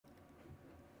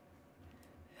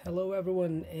Hello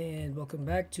everyone and welcome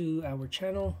back to our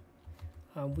channel.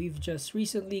 We've just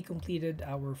recently completed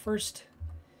our first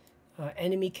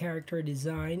enemy character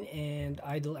design and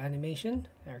idle animation.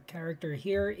 Our character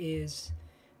here is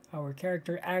our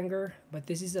character Anger, but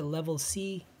this is a level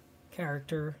C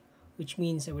character, which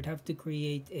means I would have to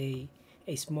create a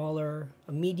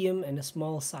medium and a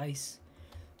small size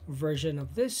version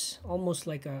of this, almost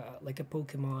like a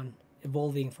Pokemon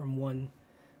evolving from one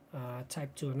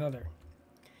type to another.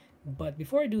 But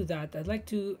before I do that, I'd like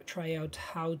to try out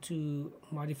how to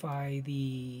modify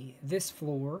this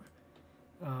floor,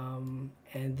 and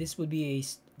this would be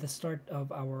the start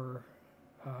of our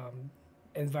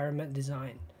environment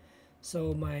design.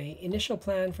 So my initial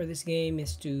plan for this game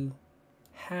is to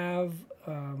have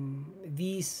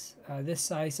this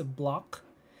size of block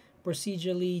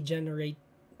procedurally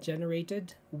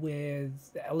generated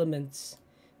with the elements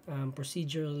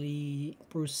procedurally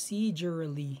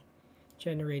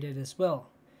generated as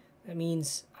well. That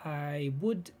means I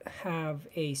would have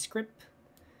a script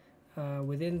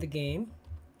within the game,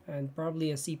 and probably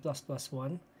a C++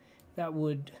 one, that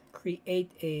would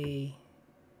create a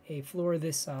floor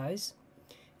this size,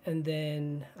 and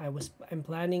then I'm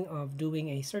planning of doing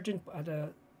a certain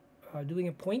doing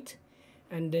a point,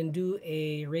 and then do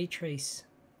a ray trace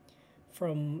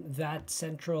from that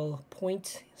central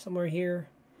point somewhere here,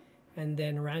 and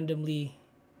then randomly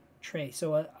trace.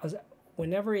 So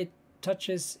whenever it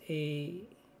touches the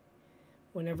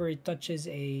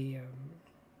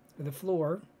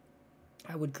floor,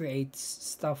 I would create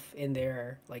stuff in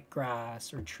there like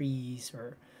grass or trees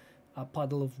or a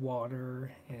puddle of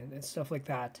water and stuff like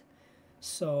that.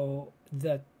 So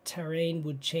the terrain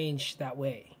would change that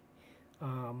way.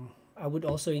 I would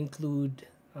also include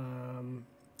the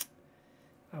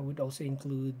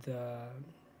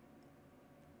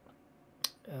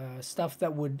stuff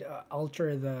that would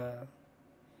alter the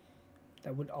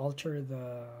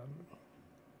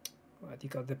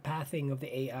the pathing of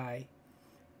the AI.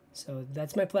 So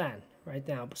that's my plan right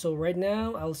now. So right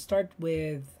now I'll start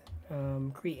with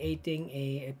creating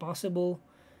a possible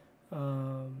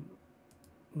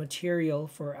material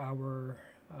for our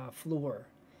floor.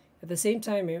 At the same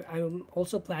time, I'm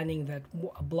also planning that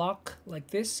a block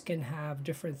like this can have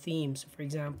different themes. For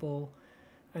example,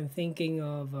 I'm thinking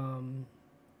of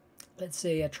let's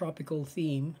say a tropical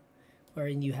theme,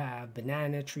 wherein you have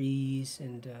banana trees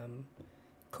and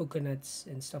coconuts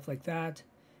and stuff like that,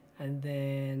 and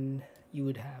then you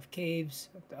would have caves,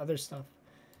 the other stuff,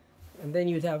 and then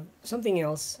you'd have something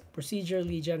else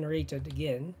procedurally generated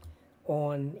again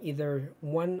on either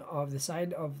one of the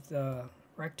sides of the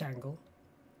rectangle,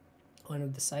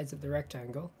 and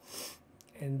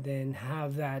then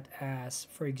have that as,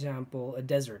 for example, a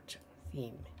desert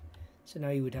theme. So now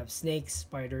you would have snakes,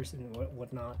 spiders, and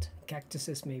whatnot,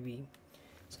 cactuses maybe.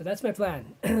 So that's my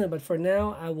plan. But for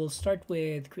now, I will start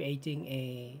with creating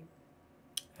a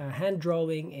hand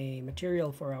drawing a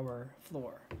material for our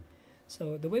floor.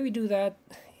 So the way we do that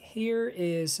here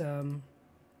is, let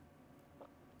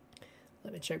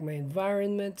me check my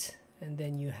environment, and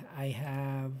then I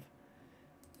have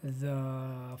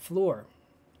the floor.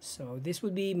 So this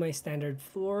would be my standard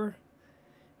floor,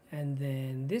 and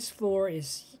then this floor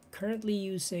is currently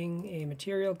using a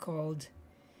material called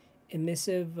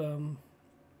emissive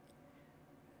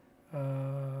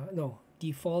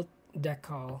default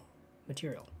decal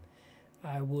material.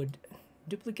 I would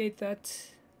duplicate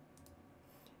that,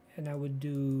 and I would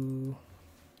do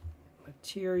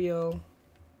material.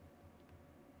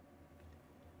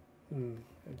 I'm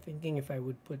thinking if I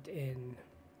would put in,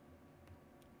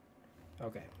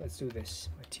 okay, let's do this.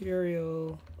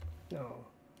 Material, no,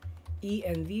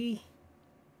 env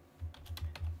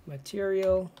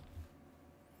material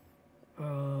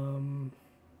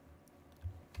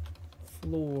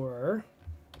floor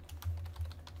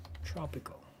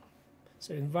tropical.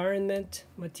 So environment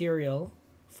material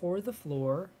for the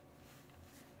floor.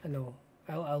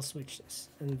 I'll switch this.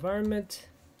 Environment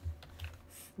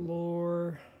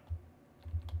floor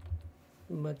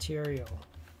material,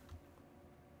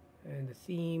 and the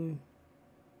theme.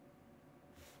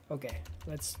 Okay,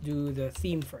 let's do the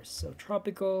theme first. So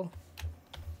tropical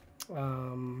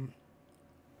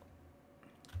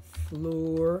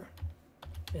floor,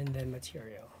 and then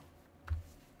material.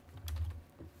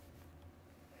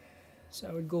 So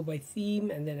I would go by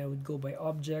theme, and then I would go by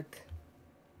object,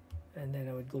 and then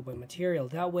I would go by material.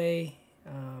 That way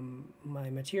my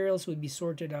materials would be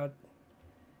sorted out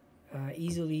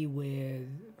easily with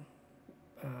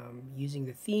using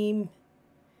the theme,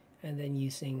 and then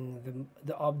using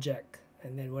the object,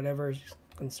 and then whatever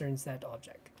concerns that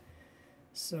object.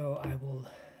 So I will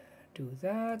do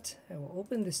that, I will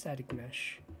open the static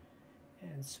mesh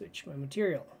and switch my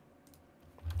material.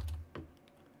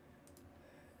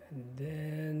 And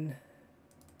then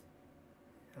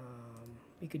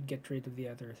we could get rid of the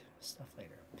other stuff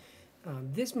later.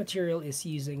 This material is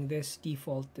using this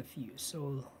default diffuse,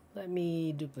 so let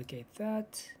me duplicate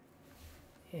that,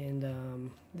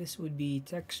 and this would be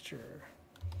texture.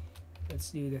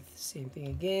 Let's do the same thing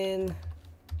again.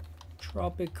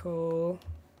 Tropical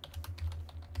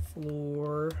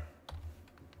floor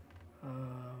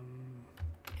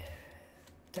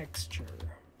texture,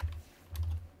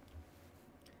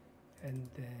 and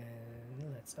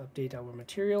then let's update our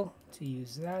material to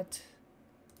use that.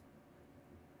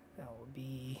 That will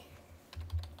be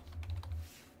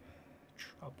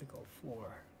tropical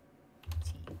floor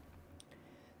T.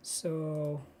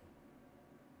 So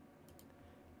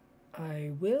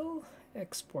I will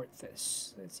export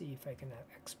this. Let's see if I can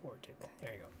export it.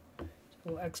 There you go. So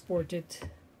we'll export it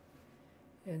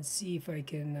and see if I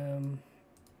can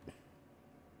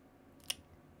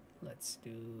let's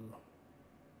do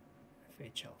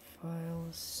FHL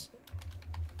files,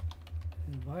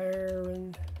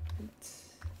 environment.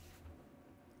 Let's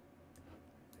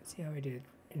see how I did.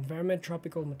 Environment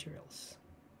tropical materials.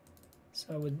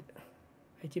 So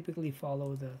I typically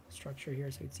follow the structure here,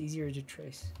 so it's easier to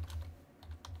trace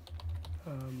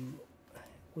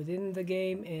within the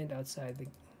game and outside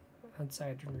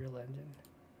Unreal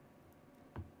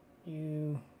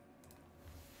Engine.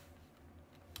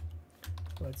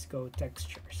 Let's go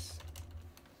textures.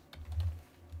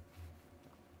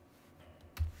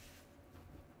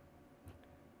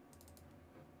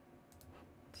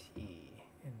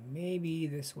 And maybe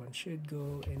this one should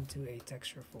go into a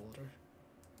texture folder.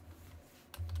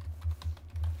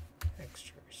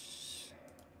 Textures.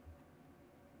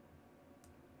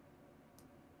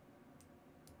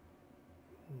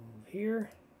 Move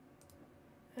here.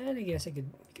 And I guess I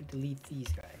could delete these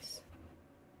guys.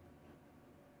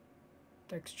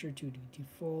 Texture to the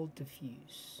default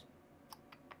diffuse.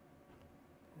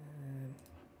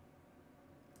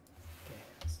 Okay,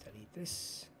 let's delete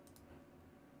this.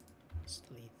 Let's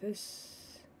delete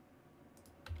this.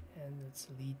 And let's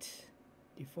delete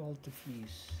default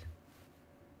diffuse.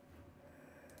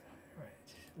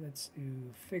 Alright, let's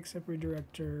do fix up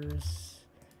redirectors.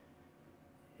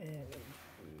 And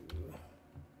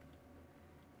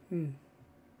do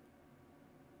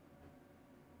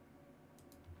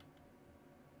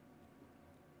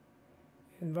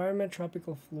environment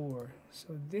tropical floor.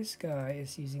 So this guy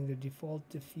is using the default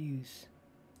diffuse.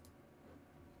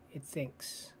 It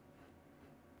thinks.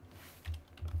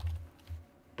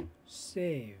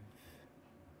 Save.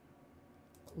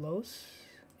 Close.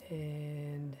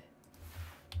 And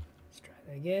let's try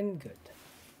that again. Good.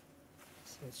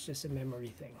 So it's just a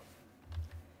memory thing.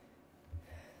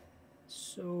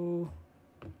 So,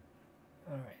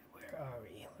 alright, where are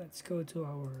we? Let's go to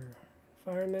our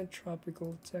environment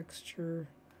tropical texture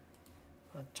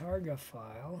Targa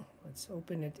file. Let's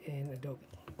open it in Adobe.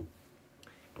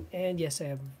 And yes, I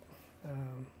have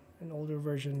an older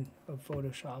version of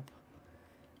Photoshop.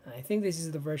 I think this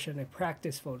is the version I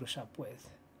practice Photoshop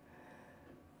with.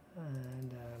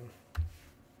 And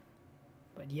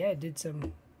but yeah, I did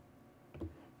some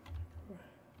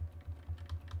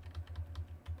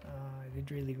I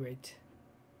did really great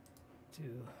to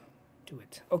do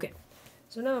it. Okay,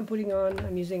 so now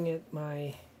I'm using it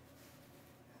my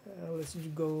let's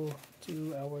go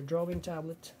to our drawing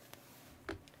tablet,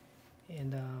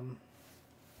 and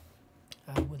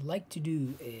I would like to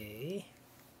do a,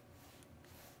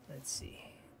 let's see,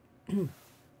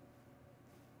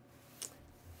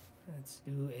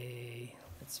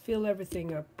 let's fill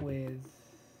everything up with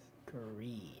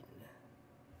green.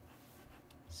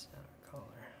 It's not a color.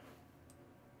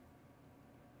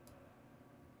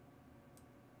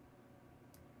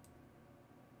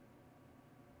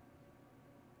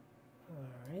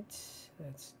 Alright,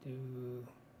 let's do,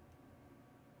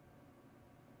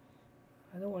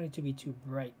 I don't want it to be too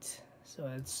bright, so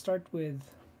I'd start with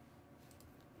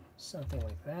something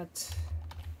like that.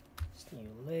 This new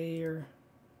layer,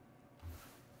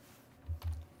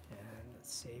 and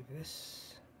let's save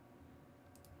this.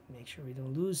 Make sure we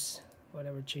don't lose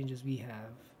whatever changes we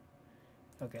have.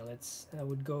 Okay, I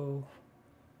would go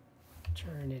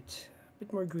turn it a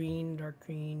bit more green, dark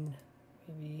green,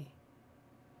 maybe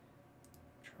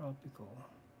tropical.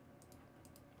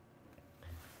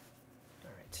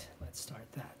 Alright, let's start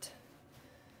that.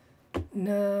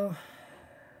 Now,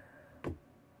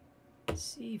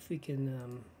 see if we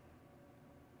can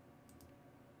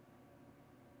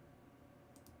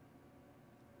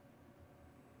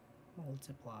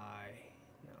multiply.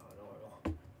 No, normal.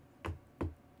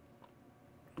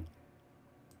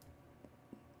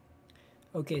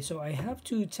 Okay, so I have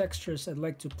two textures I'd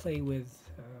like to play with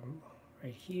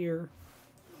right here.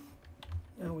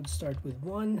 I would start with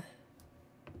one,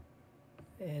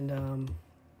 and let's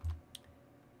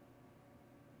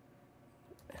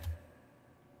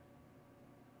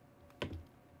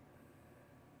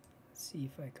see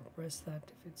if I compress that,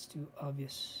 if it's too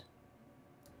obvious.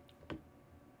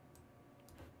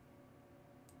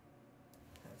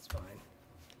 That's fine.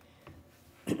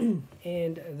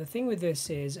 And the thing with this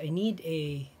is I need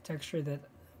a texture that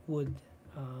would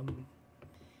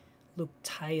look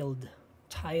tile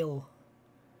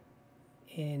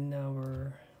in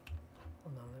our,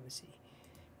 hold on, let me see,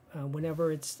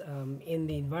 whenever it's in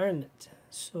the environment.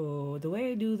 So the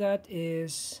way I do that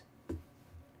is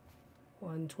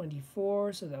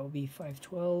 124, so that would be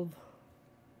 512.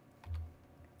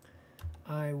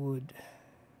 I would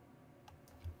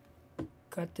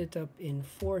cut it up in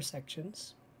 4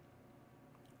 sections,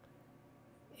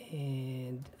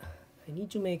 and I need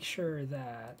to make sure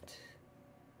that,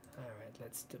 all right,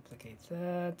 let's duplicate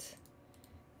that,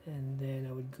 and then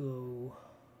I would go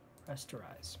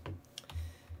rasterize.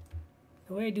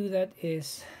 The way I do that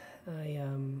is I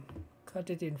cut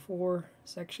it in 4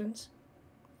 sections,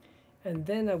 and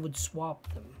then I would swap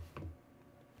them.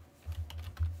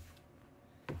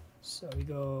 So we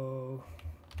go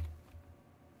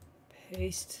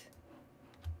paste,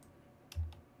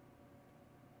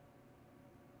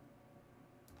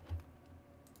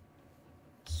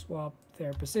 swap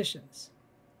their positions.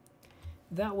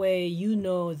 That way you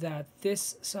know that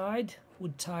this side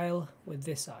would tile with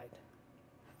this side.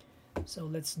 So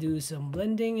let's do some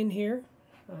blending in here.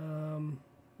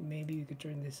 Maybe we could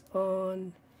turn this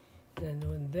on,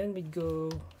 and then we go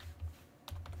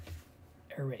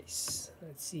erase.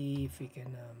 Let's see if we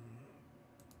can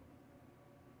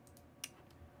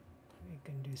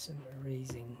do some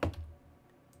erasing.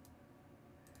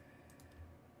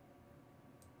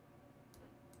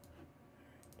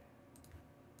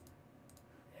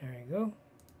 There we go.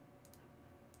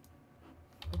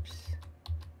 Oops.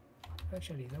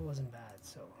 Actually, that wasn't bad,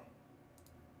 so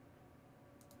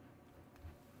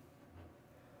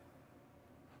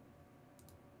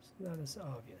it's not as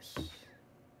obvious.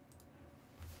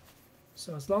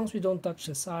 So as long as we don't touch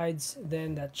the sides,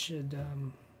 then that should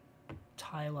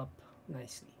tile up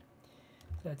nicely.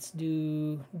 Let's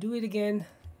do it again,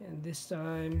 and this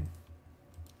time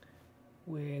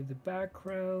with the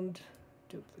background,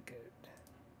 duplicate,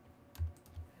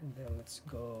 and then let's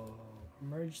go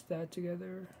merge that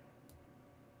together.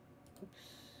 Oops.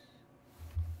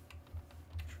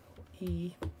 Control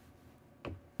E,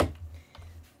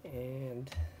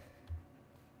 and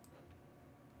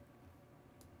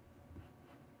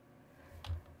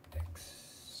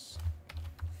X.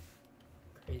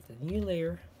 Create a new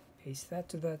layer, paste that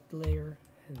to that layer,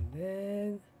 and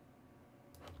then,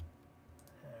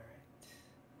 all right,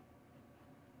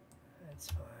 that's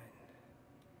fine.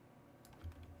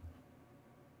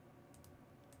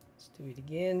 Let's do it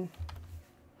again.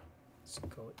 Let's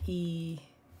go E.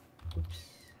 Oops.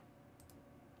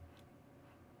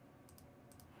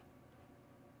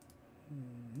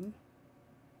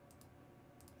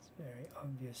 It's very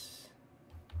obvious.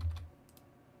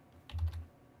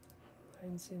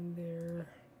 Lines in there.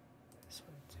 This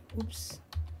one too. Oops.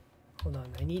 Hold on.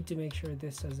 I need to make sure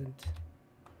this doesn't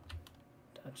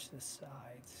touch the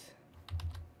sides.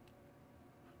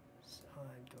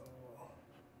 Side go.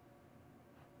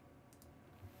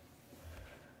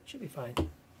 Should be fine.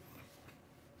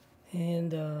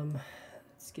 And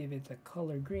let's give it the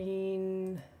color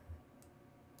green.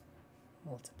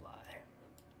 Multiply.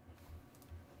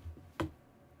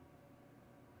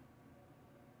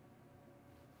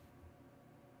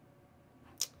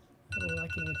 I'm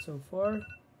liking it so far.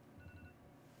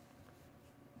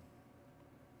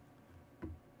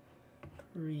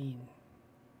 Green.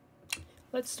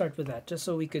 Let's start with that, just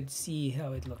so we could see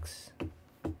how it looks.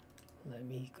 Let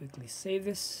me quickly save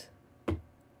this.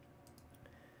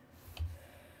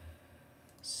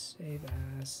 Save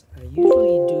as. I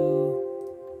usually do.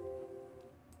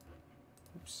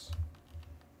 Oops.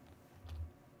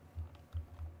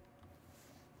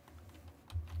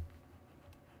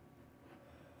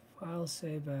 File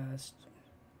save as.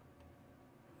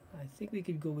 I think we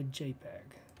could go with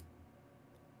JPEG.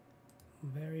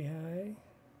 Very high.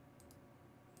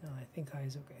 No, I think high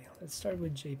is okay. Let's start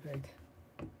with JPEG.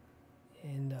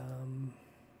 And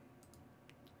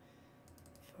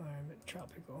environment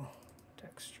tropical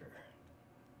texture.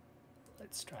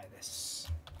 Let's try this.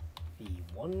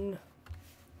 V1.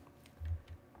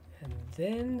 And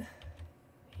then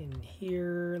in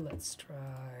here, let's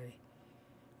try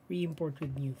re-import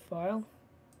with new file.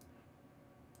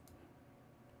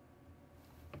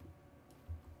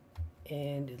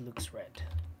 and it looks red.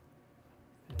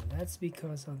 And that's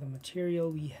because of the material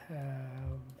we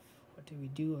have. What do we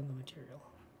do on the material?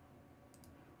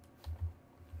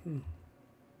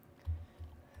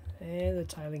 And the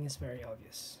tiling is very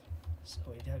obvious, so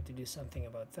we'd have to do something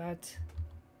about that.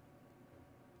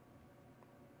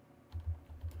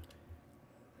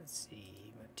 Let's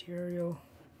see, material.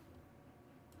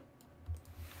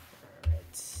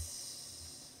 Alright.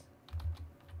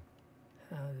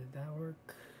 How did that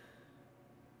work?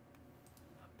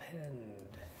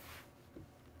 Append.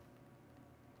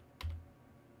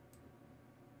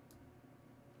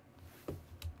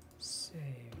 Save.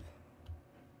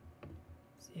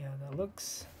 See how that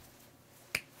looks.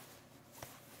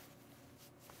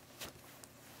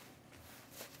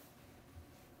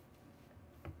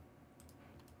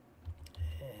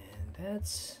 And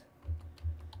that's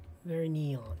very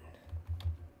neon.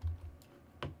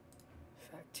 In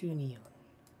fact, too neon.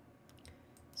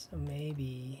 So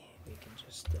maybe we can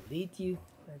just delete you.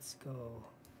 Let's go.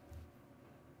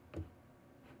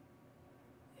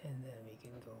 And then we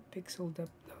can go pixel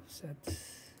depth offset.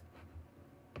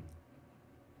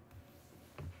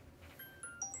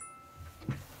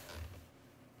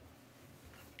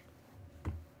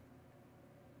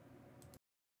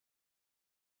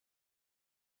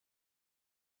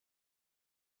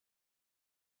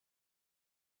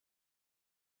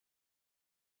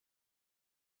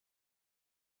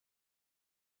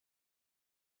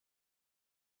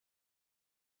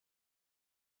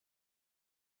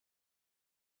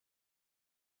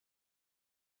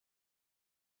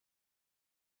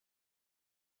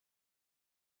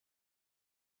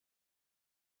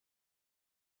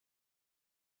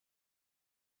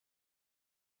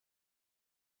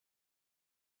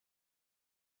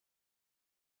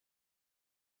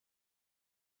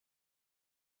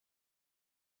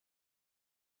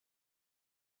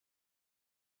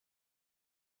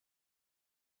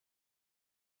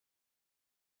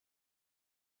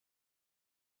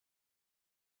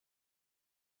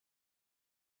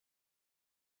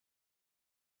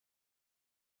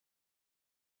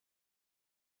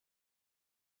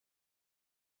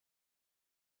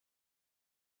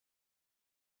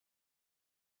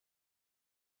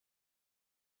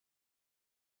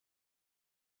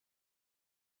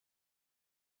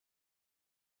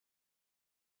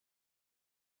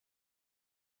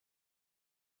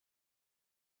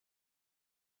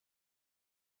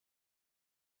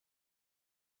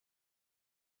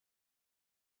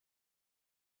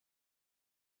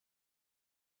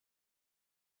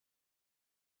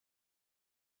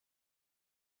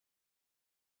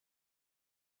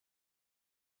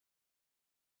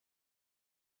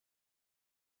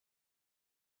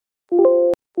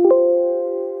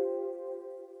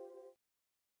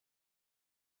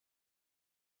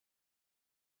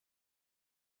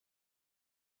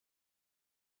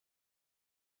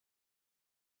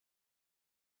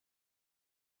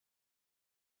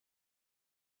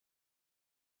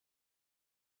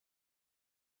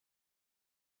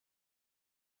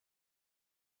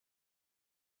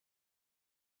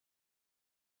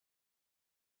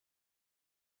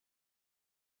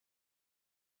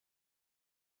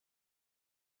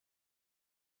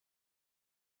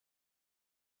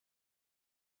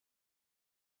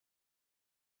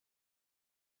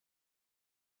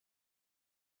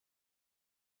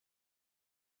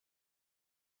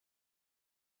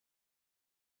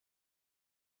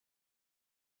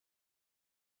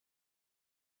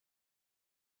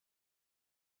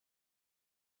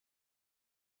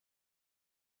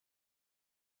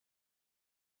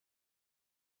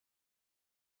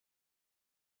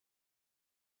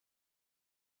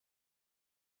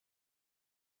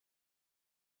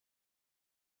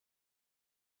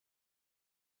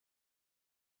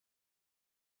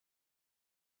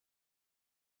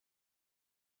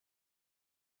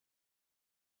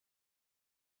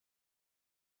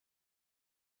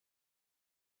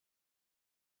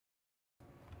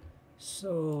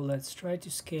 So let's try to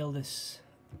scale this.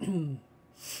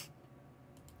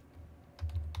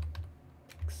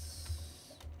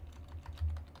 X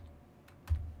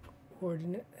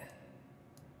coordinate.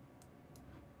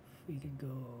 If we could go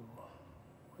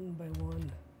one by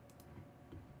one,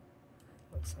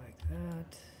 looks like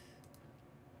that.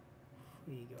 If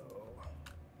we go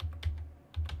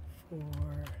 4.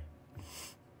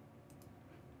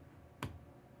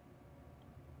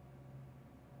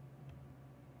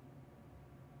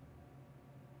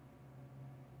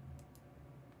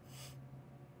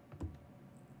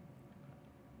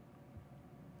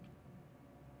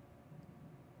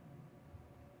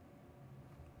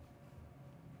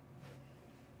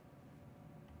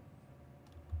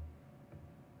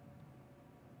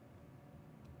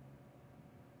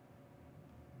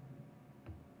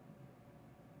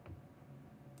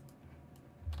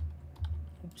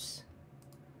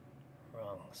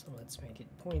 So let's make it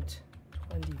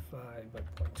 0.25 by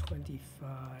 0.25.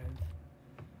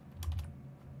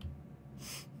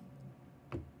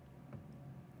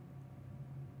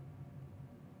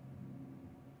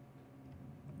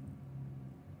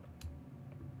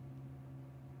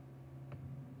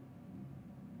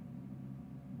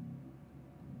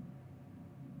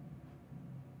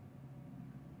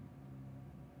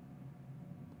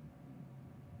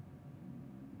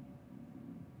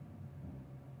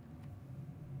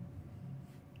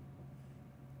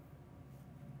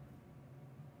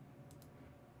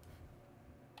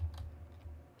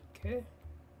 Okay,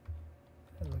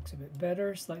 that looks a bit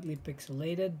better, slightly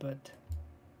pixelated, but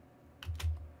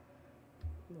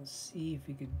let's see if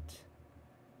we could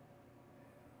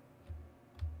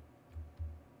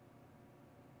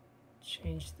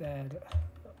change that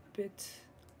a bit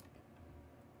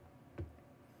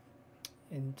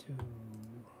into,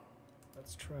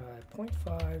 let's try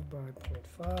 0.5 by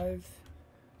 0.5.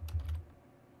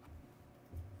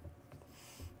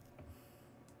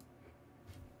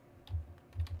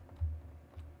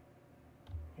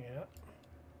 Yeah.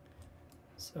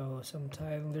 So some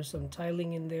tiling, there's some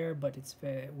tiling in there, but it's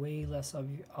way less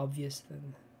obvious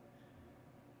than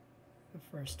the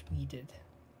first we did.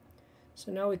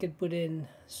 So now we could put in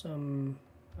some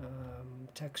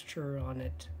texture on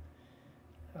it.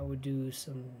 I would do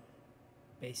some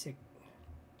basic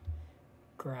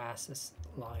grasses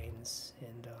lines,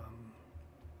 and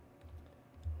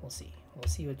we'll see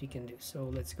what we can do. So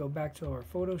let's go back to our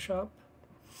Photoshop.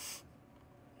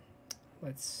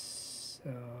 Let's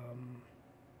do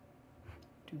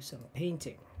some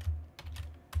painting.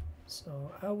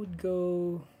 So I would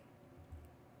go,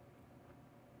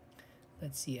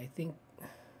 let's see, I think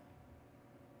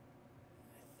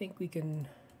we can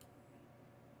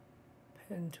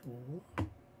pen tool,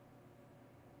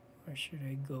 or should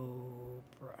I go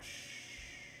brush?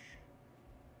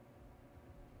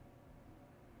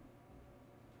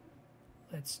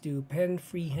 Let's do pen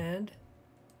freehand,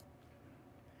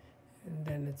 and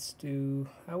then let's do,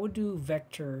 I would do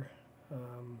vector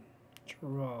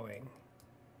drawing.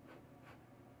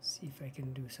 See if I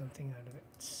can do something out of it.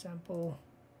 Sample.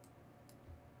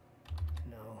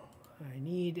 No, I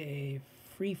need a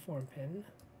freeform pen.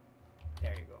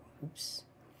 There you go. Oops.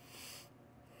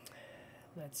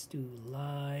 Let's do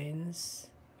lines.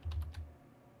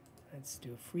 Let's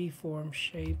do freeform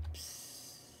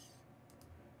shapes.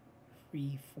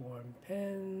 Freeform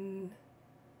pen.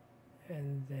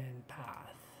 And then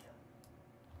path.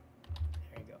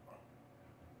 There you go.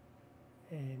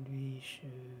 And we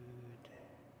should,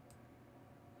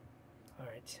 all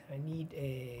right, I need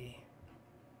a,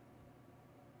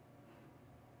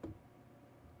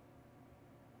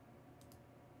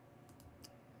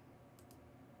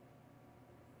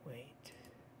 wait,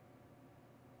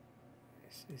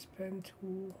 this is pen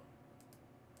tool.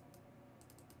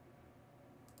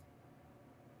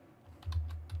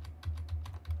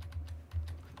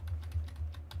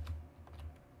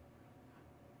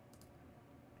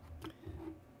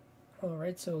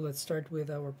 Alright, so let's start with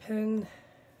our pen,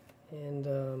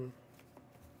 and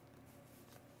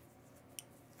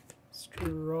let's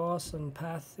draw some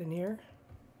path in here.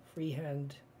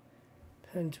 Freehand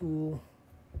pen tool.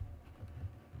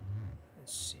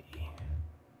 Let's see.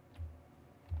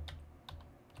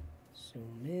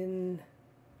 Zoom in.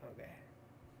 Okay.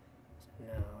 So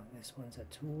now this one's a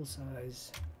tool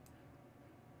size.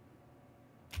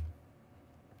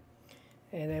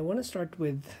 And I want to start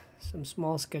with some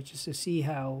small sketches to see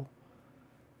how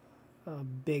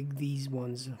big these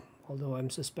ones, although I'm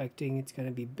suspecting it's going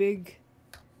to be big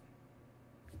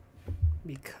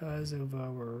because of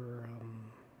our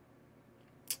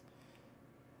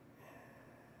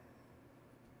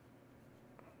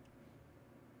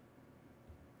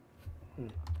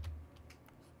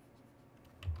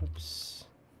oops.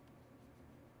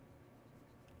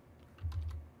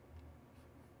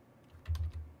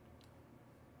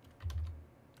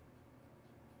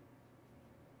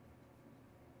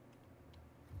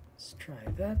 Let's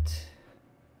try that,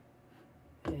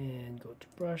 and go to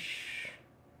brush.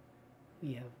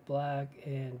 We have black,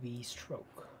 and we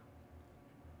stroke.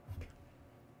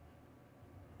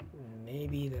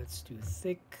 Maybe that's too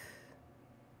thick.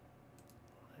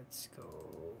 Let's go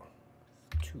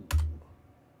 2.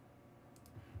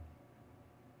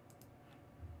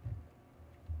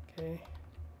 Okay.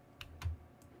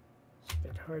 It's a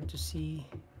bit hard to see.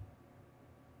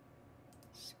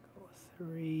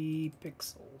 3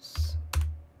 pixels.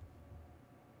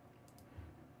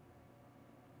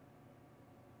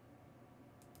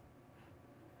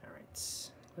 All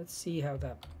right, let's see how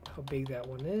big that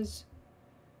one is,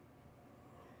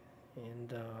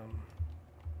 and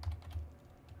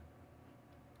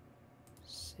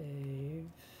Save.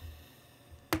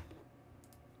 I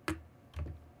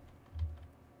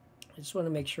just want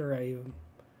to make sure I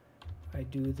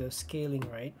do the scaling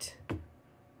right.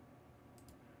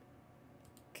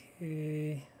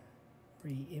 Okay,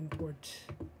 re-import.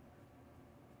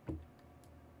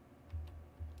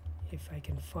 If I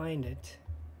can find it.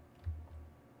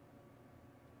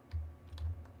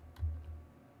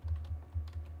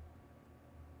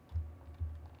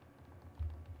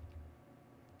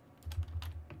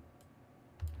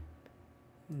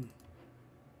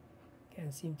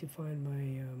 Can't seem to find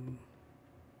my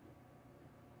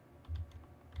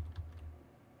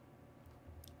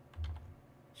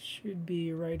should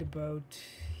be right about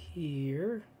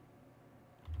here,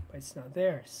 but it's not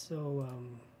there. So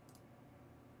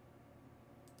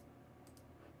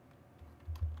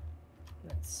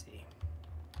let's see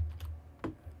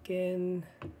again.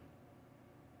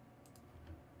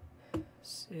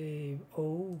 Save.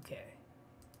 Okay.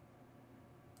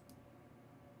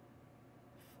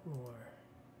 Floor.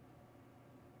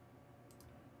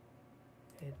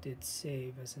 It did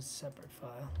save as a separate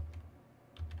file.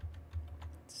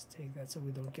 Let's take that so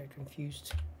we don't get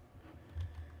confused.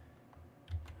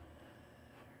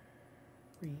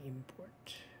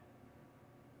 Re-import.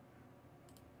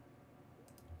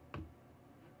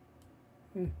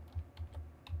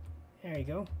 There you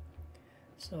go.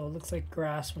 So it looks like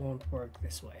grass won't work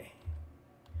this way.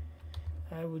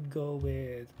 I would go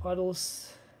with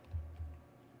puddles.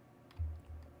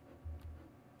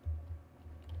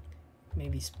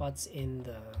 Maybe spots in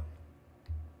the...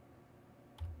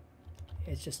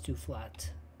 It's just too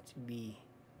flat to be...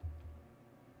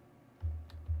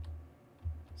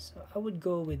 So I would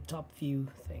go with top view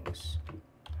things.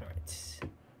 Alright. At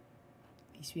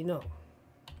least we know.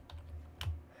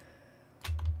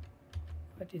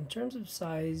 But in terms of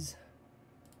size,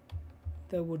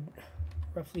 that would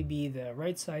roughly be the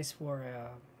right size for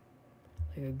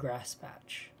like a grass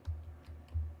patch.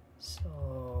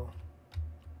 So,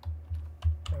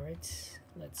 all right,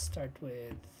 let's start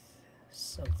with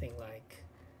something like,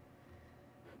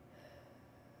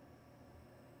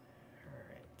 all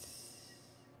right.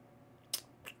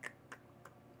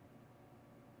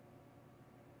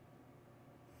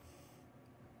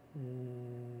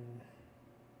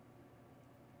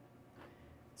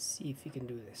 See if you can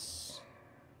do this.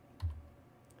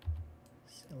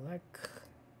 Select.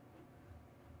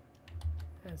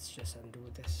 Let's just undo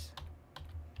this.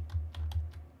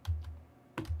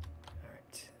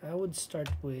 Alright, I would start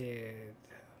with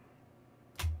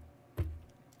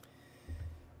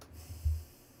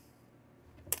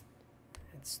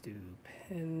let's do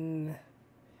pen.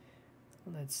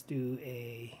 Let's do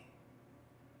a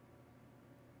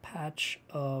patch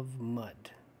of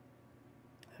mud.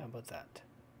 How about that?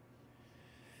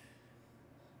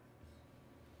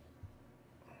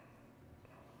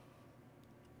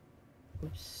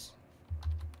 Oops.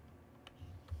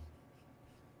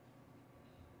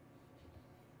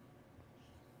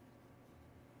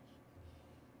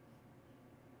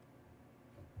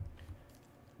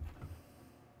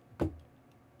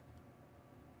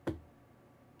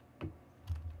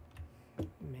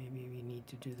 Maybe we need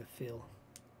to do the fill.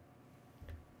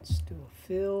 Let's do a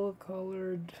fill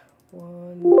colored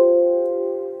one.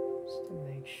 Just to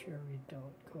make sure we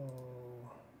don't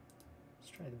go. Let's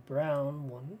try the brown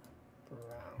one.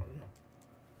 Brown.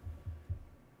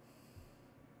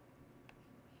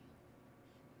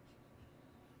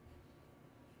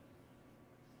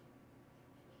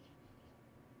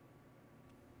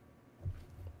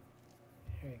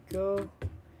 There you go.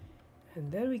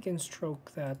 And then we can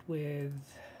stroke that with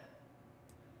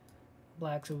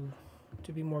black so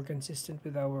to be more consistent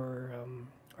with our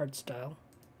art style.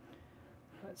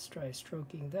 Let's try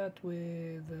stroking that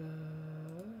with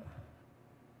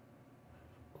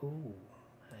oh,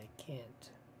 I can't.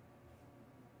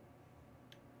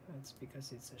 That's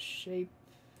because it's a shape.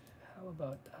 How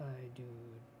about I do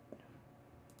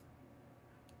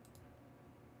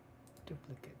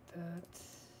duplicate that,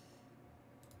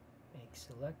 make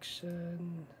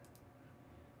selection,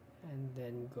 and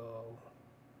then go.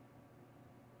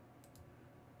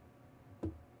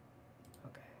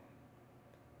 Okay.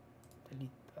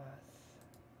 Delete path.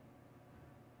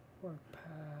 Work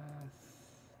path.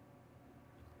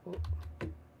 Oh. If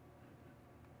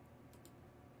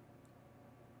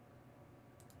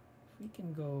we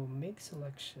can go make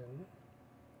selection,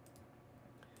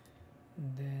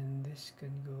 then this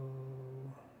can go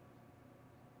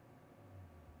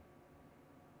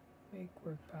make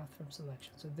work path from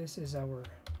selection. So this is our,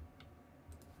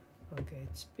 okay,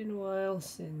 it's been a while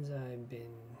since I'm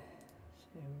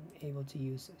able to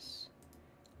use this.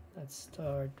 Let's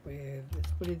start with,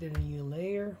 let's put it in a new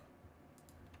layer,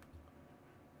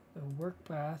 a work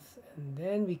path, and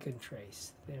then we can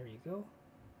trace. There you go.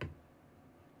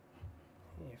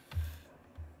 If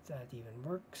that even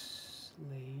works,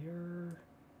 layer,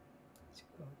 let's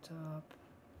go top.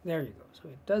 There you go. So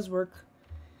it does work.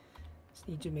 Just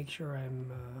need to make sure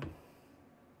I'm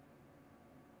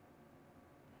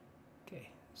okay.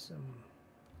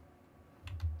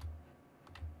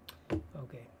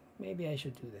 Okay. Maybe I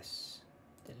should do this.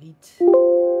 Delete,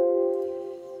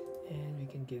 and we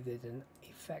can give it an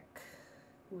effect,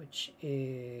 which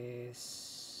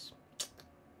is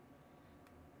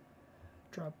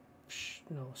stroke.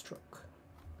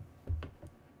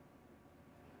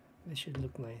 This should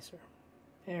look nicer.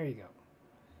 There you go.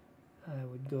 I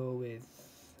would go with,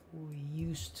 we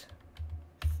used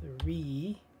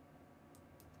 3.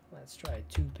 Let's try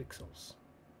 2 pixels.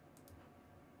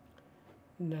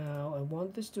 Now I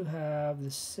want this to have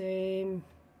the same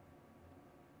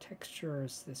texture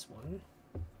as this one.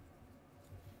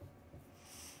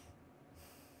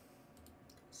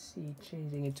 See,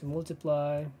 changing it to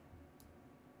multiply.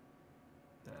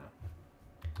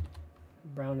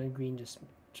 Brown and green just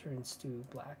turns to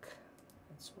black.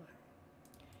 That's why.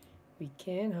 We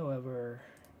can, however,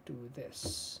 do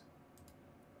this.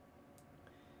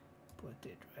 Put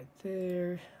it right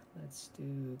there. Let's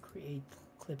do create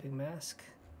clipping mask.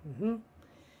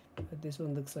 But this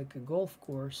one looks like a golf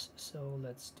course, so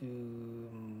let's do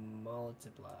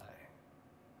multiply.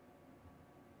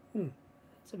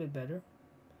 That's a bit better.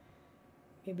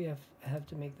 Maybe I have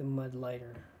to make the mud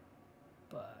lighter,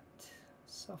 but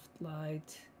soft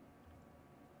light.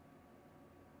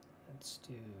 Let's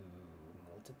do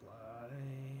multiply,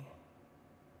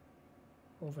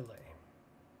 overlay.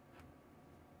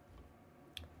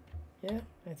 Yeah,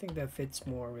 I think that fits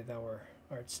more with our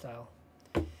art style.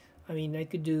 I mean, we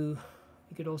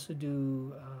could also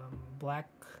do black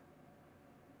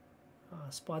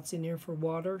spots in here for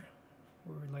water,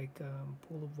 or like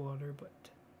pool of water, but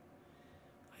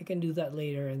I can do that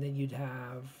later, and then you'd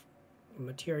have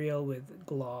material with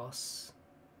gloss.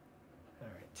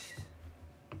 Alright,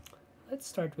 let's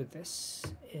start with this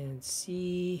and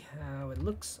see how it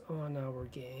looks on our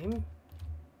game.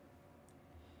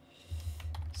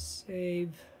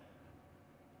 Save.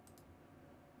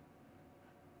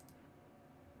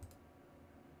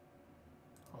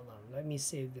 Hold on, let me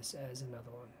save this as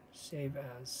another one. Save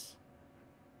as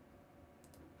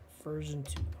version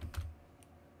 2.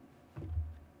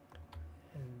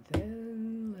 And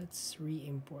then let's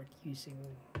re-import using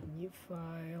new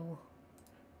file.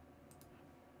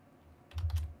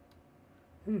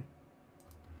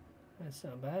 That's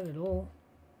not bad at all.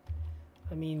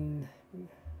 I mean, the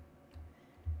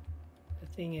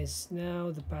thing is,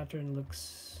 now the pattern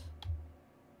looks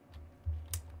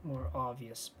more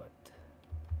obvious, but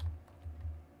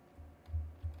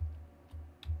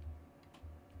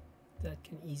that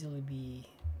can easily be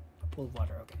a pool of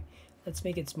water. Okay, let's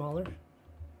make it smaller.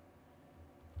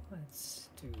 Let's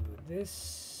do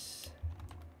this,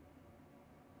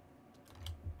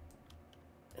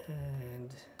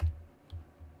 and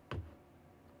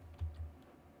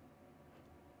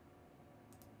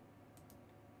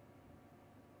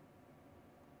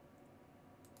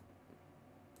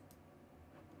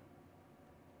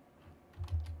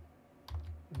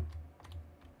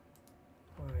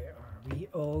why are we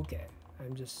okay? I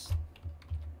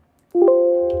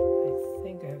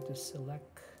think I have to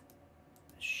select the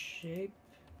shape.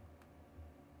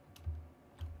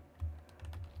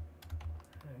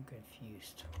 I'm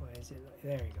confused. Why is it like,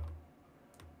 there you go.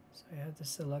 So I have to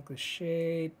select the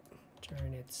shape,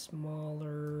 turn it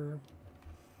smaller,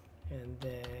 and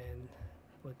then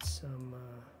put some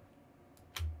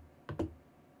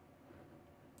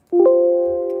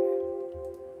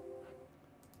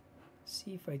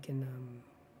see if I can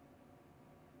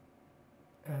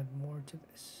add more to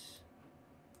this.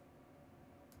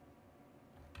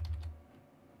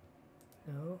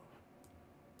 No.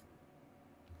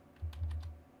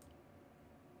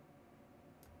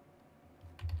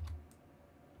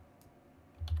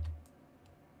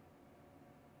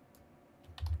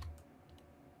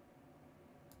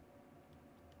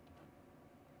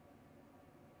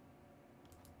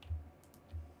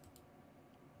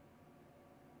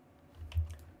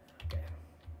 Okay.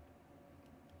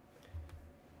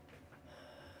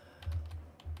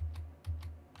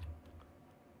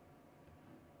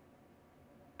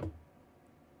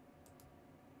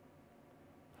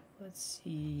 Let's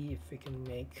see if we can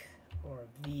make more of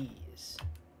these.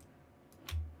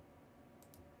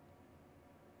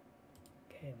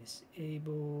 Okay,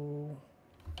 disable,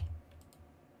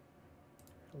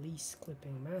 release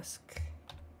clipping mask.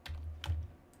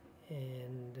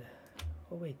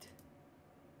 wait.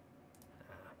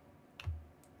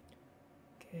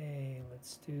 Okay,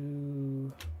 let's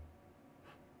do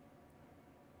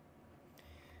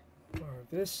more of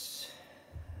this.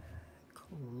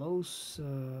 Close.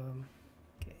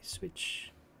 Okay,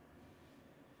 switch.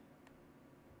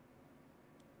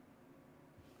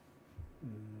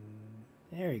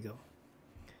 There you go.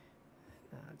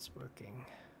 Now it's working.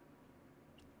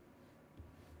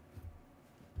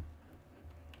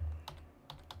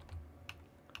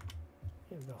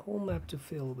 We have the whole map to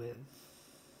fill with.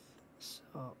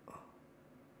 So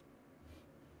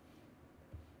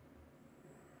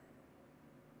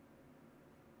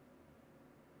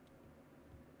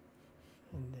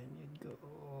and then you'd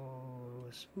go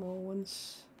small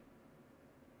ones.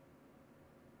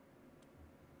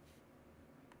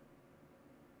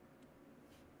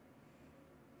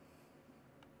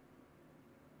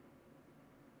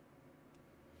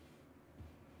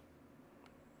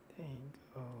 There you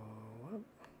go up.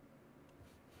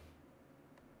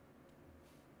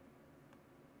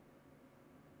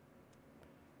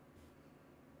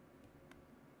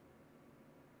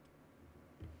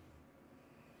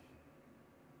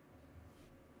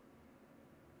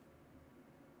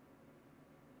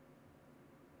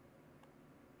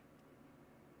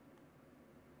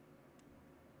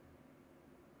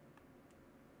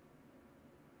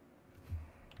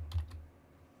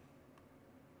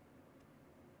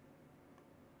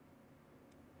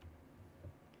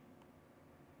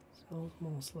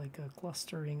 Almost like a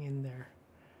clustering in there.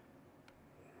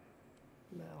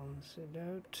 Balance it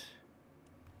out.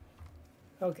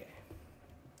 Okay.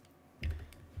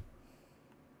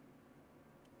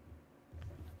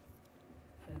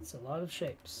 That's a lot of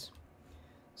shapes.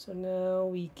 So now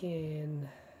we can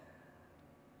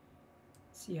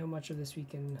see how much of this we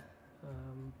can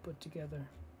put together.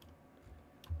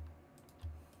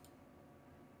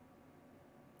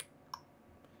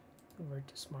 Convert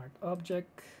to smart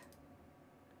object.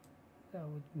 That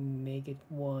would make it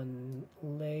one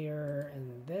layer,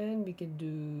 and then we can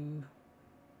do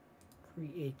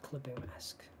create clipping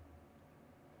mask.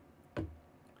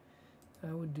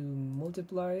 I would do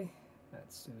multiply.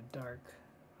 Let's do dark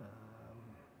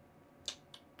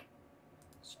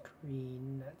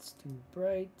screen. Let's do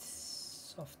bright,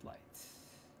 soft light.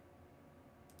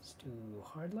 Let's do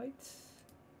hard light.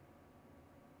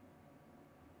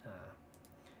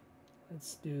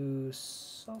 Let's do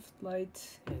soft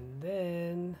light, and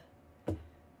then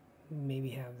maybe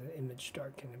have the image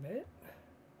darken a bit.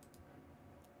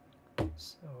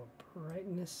 So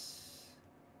brightness.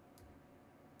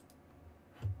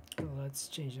 Let's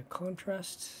change the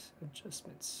contrast.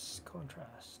 Adjustments,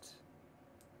 contrast.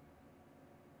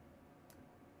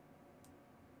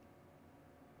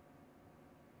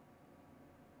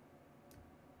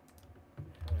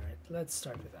 All right, let's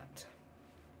start with that.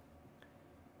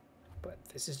 But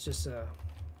this is just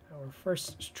our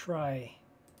first try.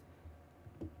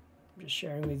 I'm just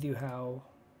sharing with you how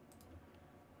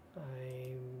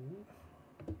I'm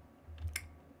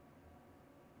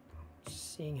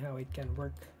seeing how it can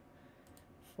work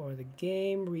for the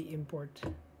game. Re-import.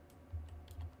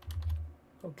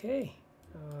 Okay,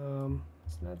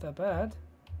 it's not that bad.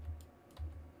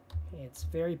 It's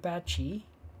very patchy,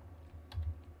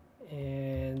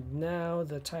 and now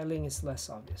the tiling is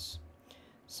less obvious.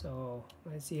 So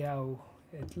let's see how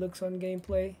it looks on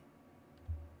gameplay.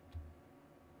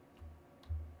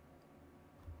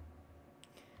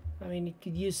 I mean, it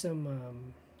could use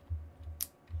some,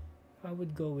 I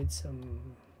would go with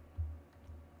some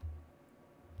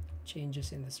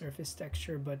changes in the surface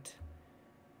texture, but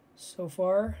so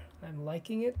far I'm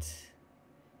liking it.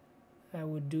 I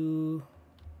would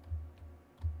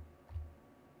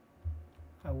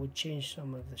change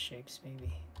some of the shapes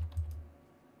maybe.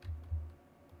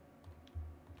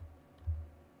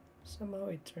 Somehow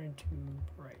it turned too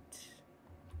bright.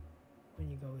 When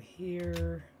you go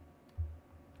here,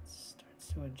 it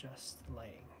starts to adjust the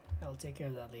lighting. I'll take care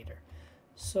of that later.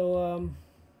 So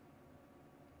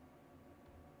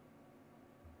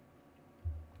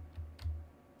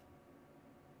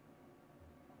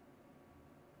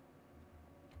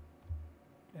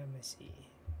let me see.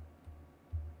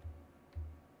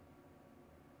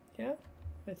 Yeah,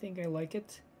 I think I like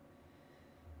it.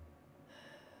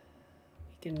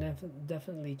 We can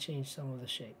definitely change some of the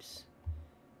shapes.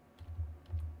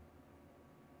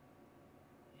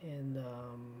 And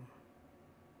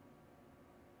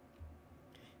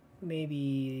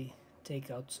maybe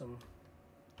take out some.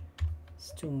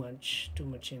 It's too much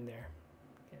in there.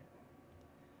 Okay.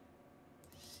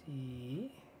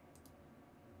 See,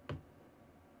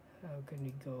 how can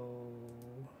we go?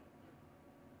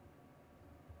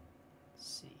 Let's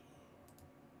see.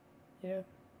 Yeah.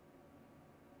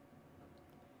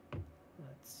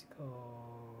 Let's go.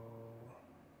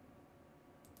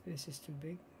 This is too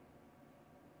big.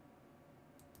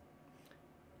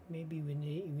 Maybe we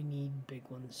need big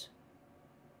ones.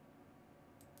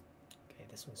 Okay,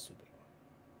 this one's too big.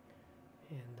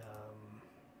 And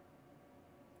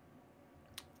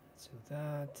let's do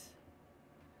that.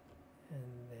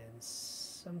 And then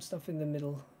some stuff in the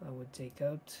middle I would take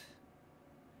out,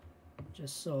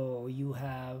 just so you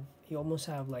almost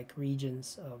have like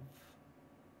regions of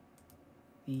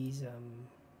these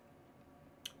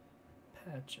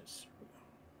patches,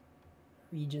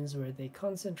 regions where they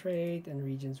concentrate and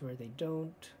regions where they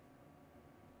don't.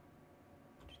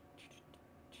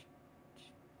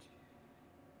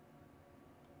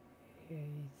 I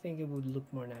think it would look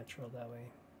more natural that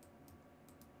way.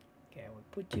 Okay, I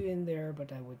would put you in there,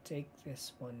 but I would take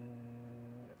this one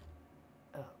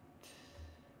out.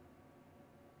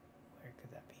 Where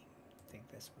could that be?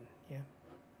 Take this one, yeah.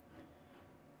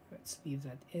 Let's leave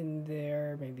that in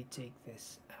there. Maybe take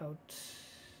this out.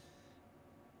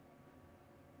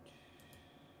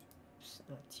 It's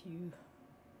not you.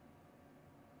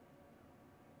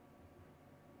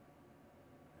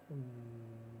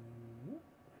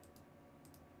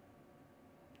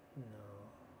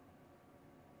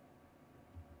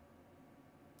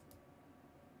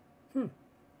 No.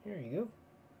 There you go.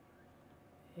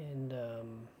 And okay,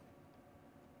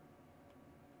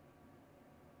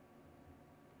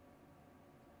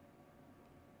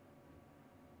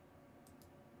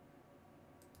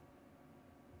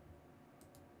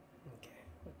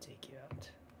 we'll take you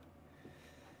out.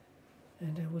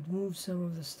 And I would move some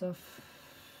of the stuff.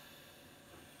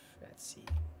 Let's see.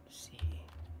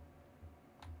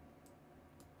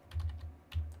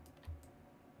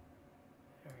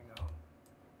 There we go.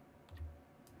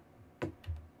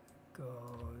 Go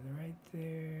right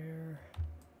there.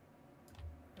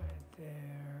 Right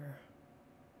there.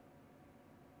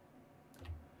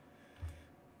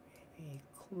 Maybe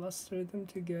cluster them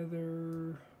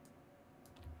together.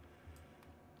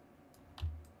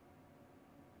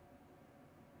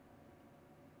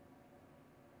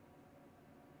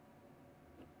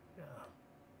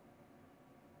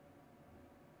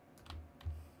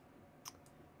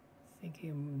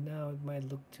 Thinking now it might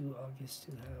look too obvious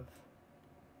to have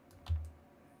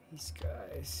these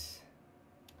guys.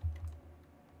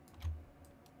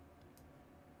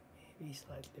 Maybe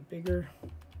slightly bigger.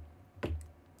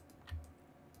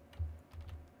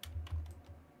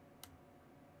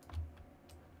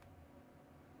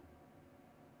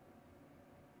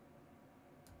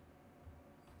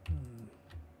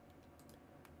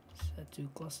 Is that too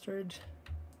clustered?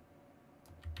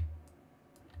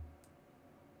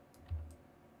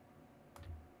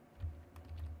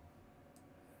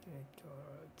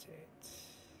 Rotate.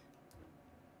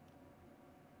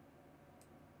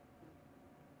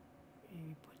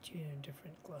 Maybe put you in a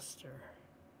different cluster.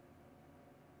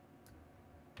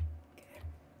 Okay.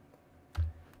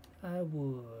 I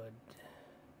would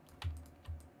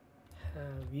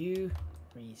have you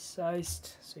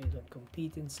resized so you don't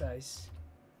compete in size.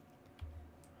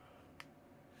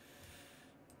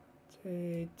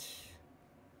 Rotate.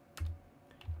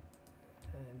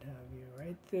 And have you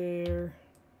right there.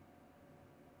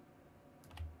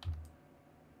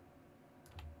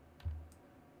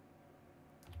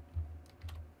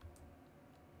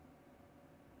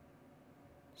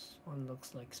 One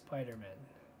looks like Spider-Man.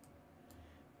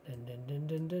 Dun, dun, dun,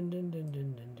 dun, dun, dun, dun,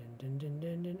 dun, dun, dun, dun,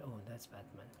 dun, dun. Oh, that's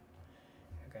Batman.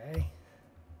 Okay.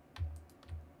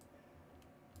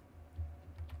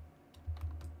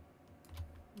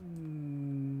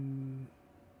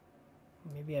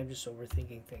 Maybe I'm just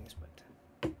overthinking things, but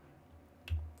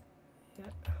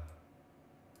yeah,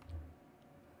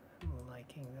 I'm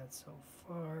liking that so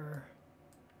far.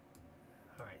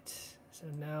 All right, so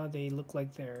now they look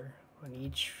like they're on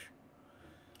each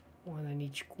one on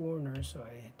each corner, so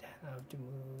I have to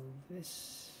move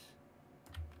this.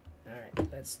 All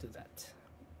right, let's do that.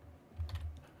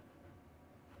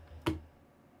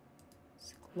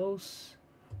 It's close,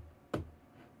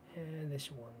 and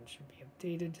this one should be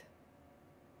updated.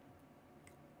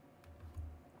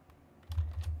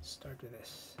 Start with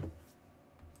this.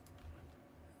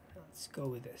 Let's go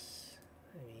with this.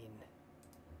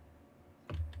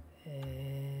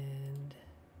 And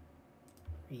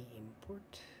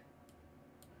re-import.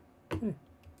 I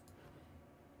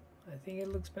think it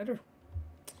looks better.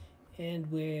 And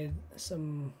with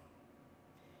some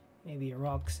maybe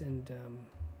rocks and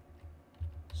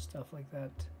stuff like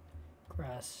that,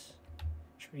 grass,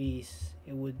 trees,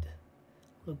 it would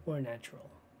look more natural.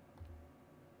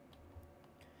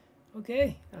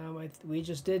 Okay, we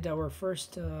just did our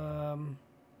first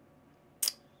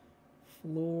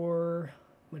floor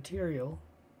material,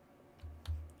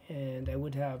 and I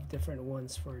would have different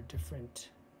ones for different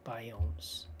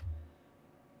biomes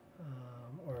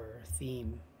or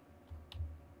theme.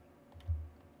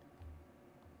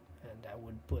 And I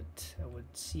would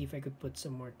see if I could put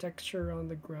some more texture on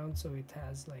the ground so it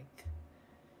has like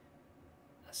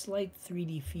a slight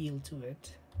 3D feel to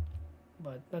it,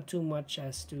 but not too much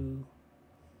as to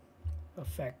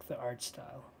affect the art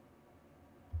style.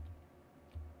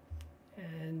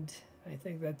 And I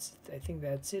think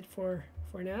that's it for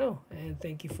now. And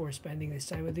thank you for spending this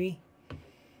time with me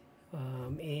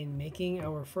in making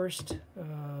our first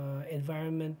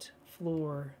environment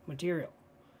floor material.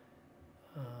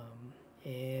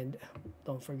 And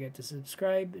don't forget to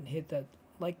subscribe and hit that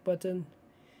like button.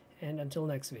 And until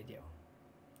next video,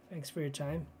 thanks for your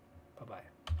time. Bye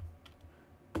bye.